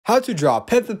How to draw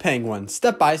Pip the Penguin,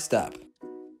 step by step.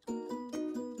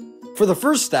 For the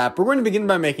first step, we're going to begin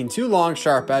by making two long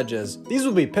sharp edges. These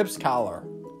will be Pip's collar.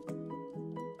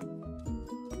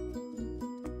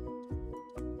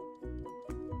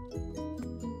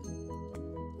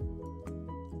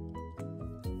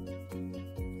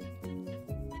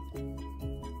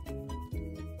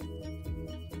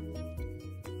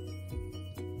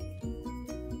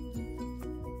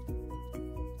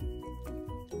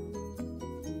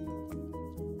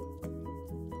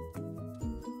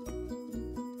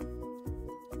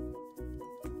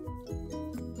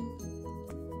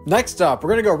 Next up,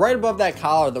 we're going to go right above that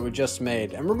collar that we just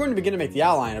made, and we're going to begin to make the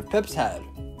outline of Pip's head.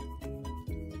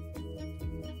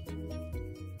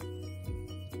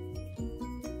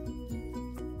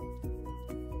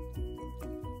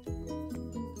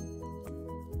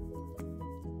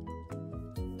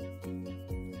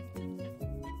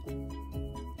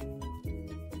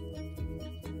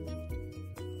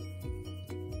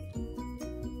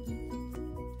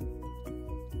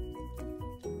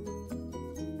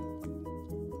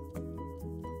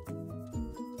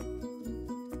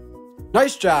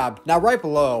 Nice job! Now right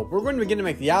below, we're going to begin to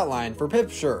make the outline for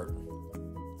Pip's shirt.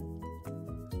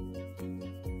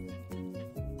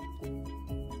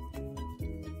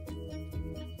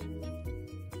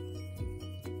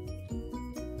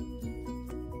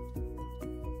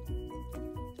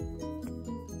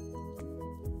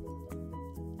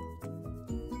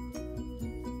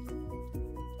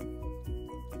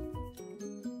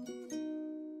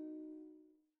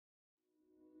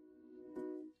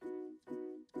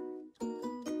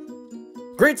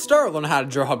 Great start learning how to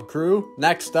draw Hub Crew.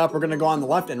 Next up, we're going to go on the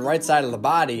left and right side of the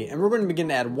body, and we're going to begin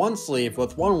to add one sleeve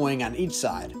with one wing on each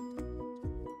side.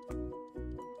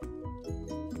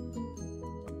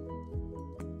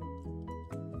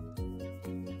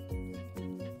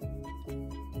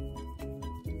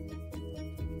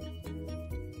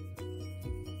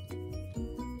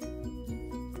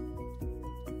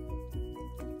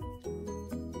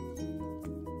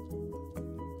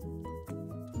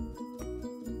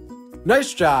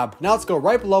 Nice job! Now let's go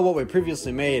right below what we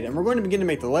previously made, and we're going to begin to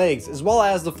make the legs as well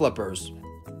as the flippers.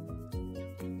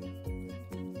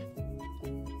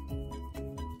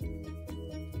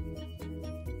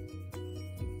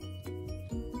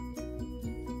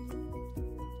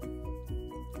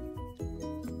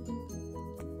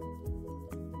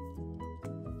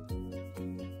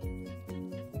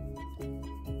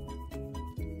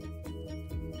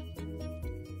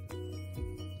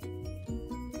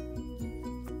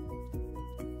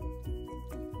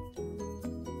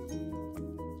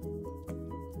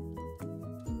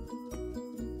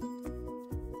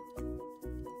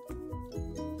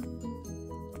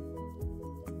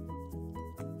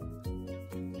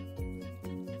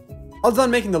 All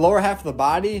done making the lower half of the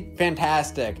body?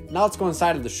 Fantastic. Now let's go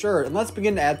inside of the shirt and let's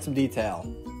begin to add some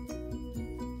detail.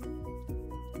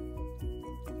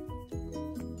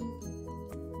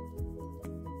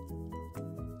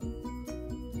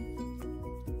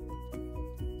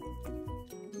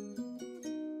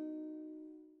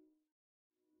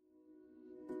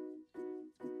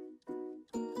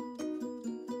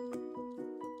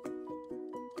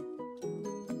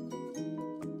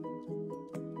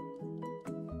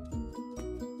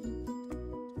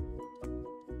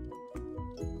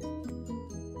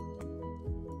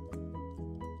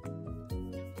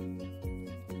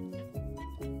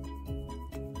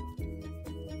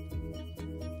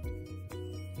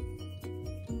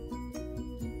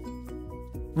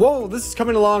 Whoa, this is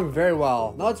coming along very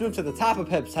well. Now let's move to the top of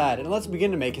Pip's head and let's begin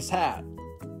to make his hat.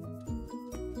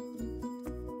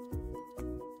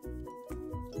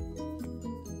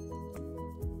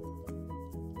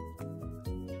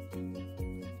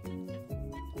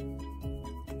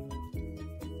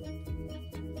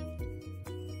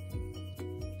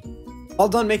 All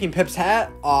done making Pip's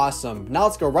hat? Awesome. Now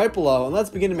let's go right below and let's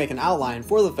begin to make an outline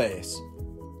for the face.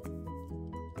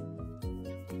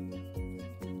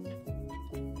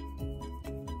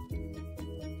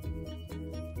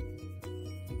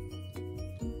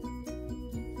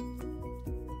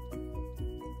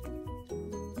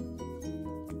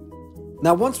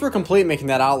 Now once we're complete making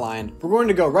that outline, we're going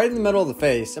to go right in the middle of the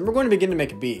face and we're going to begin to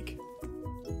make a beak.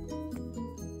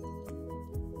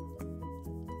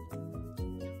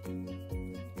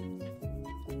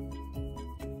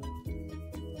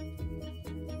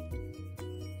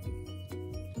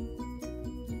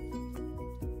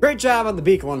 Great job on the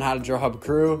beak on how to draw Hub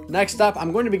Crew. Next up,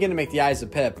 I'm going to begin to make the eyes of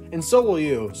Pip, and so will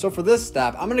you. So for this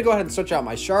step, I'm going to go ahead and switch out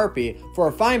my Sharpie for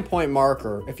a fine point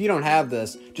marker. If you don't have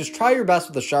this, just try your best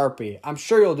with a Sharpie. I'm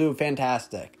sure you'll do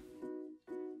fantastic.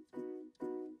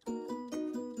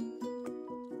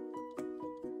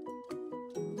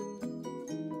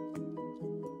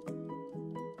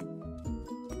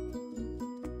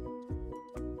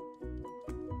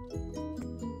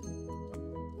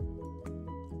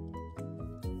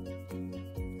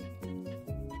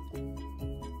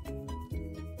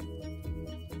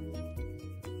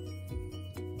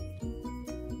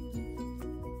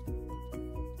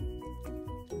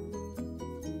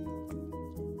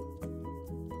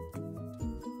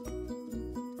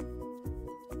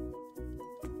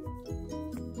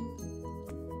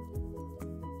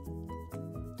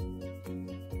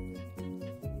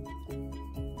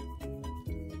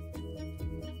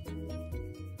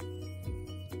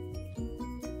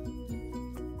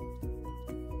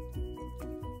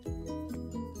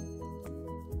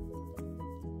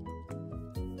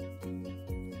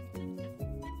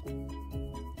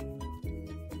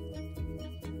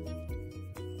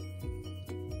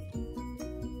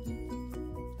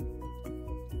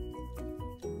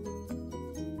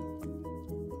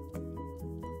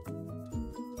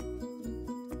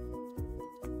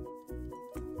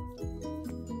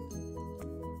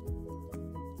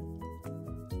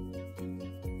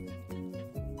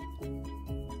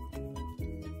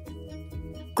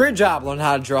 Great job learning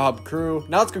how to draw Hub Crew.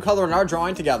 Now let's go color in our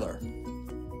drawing together.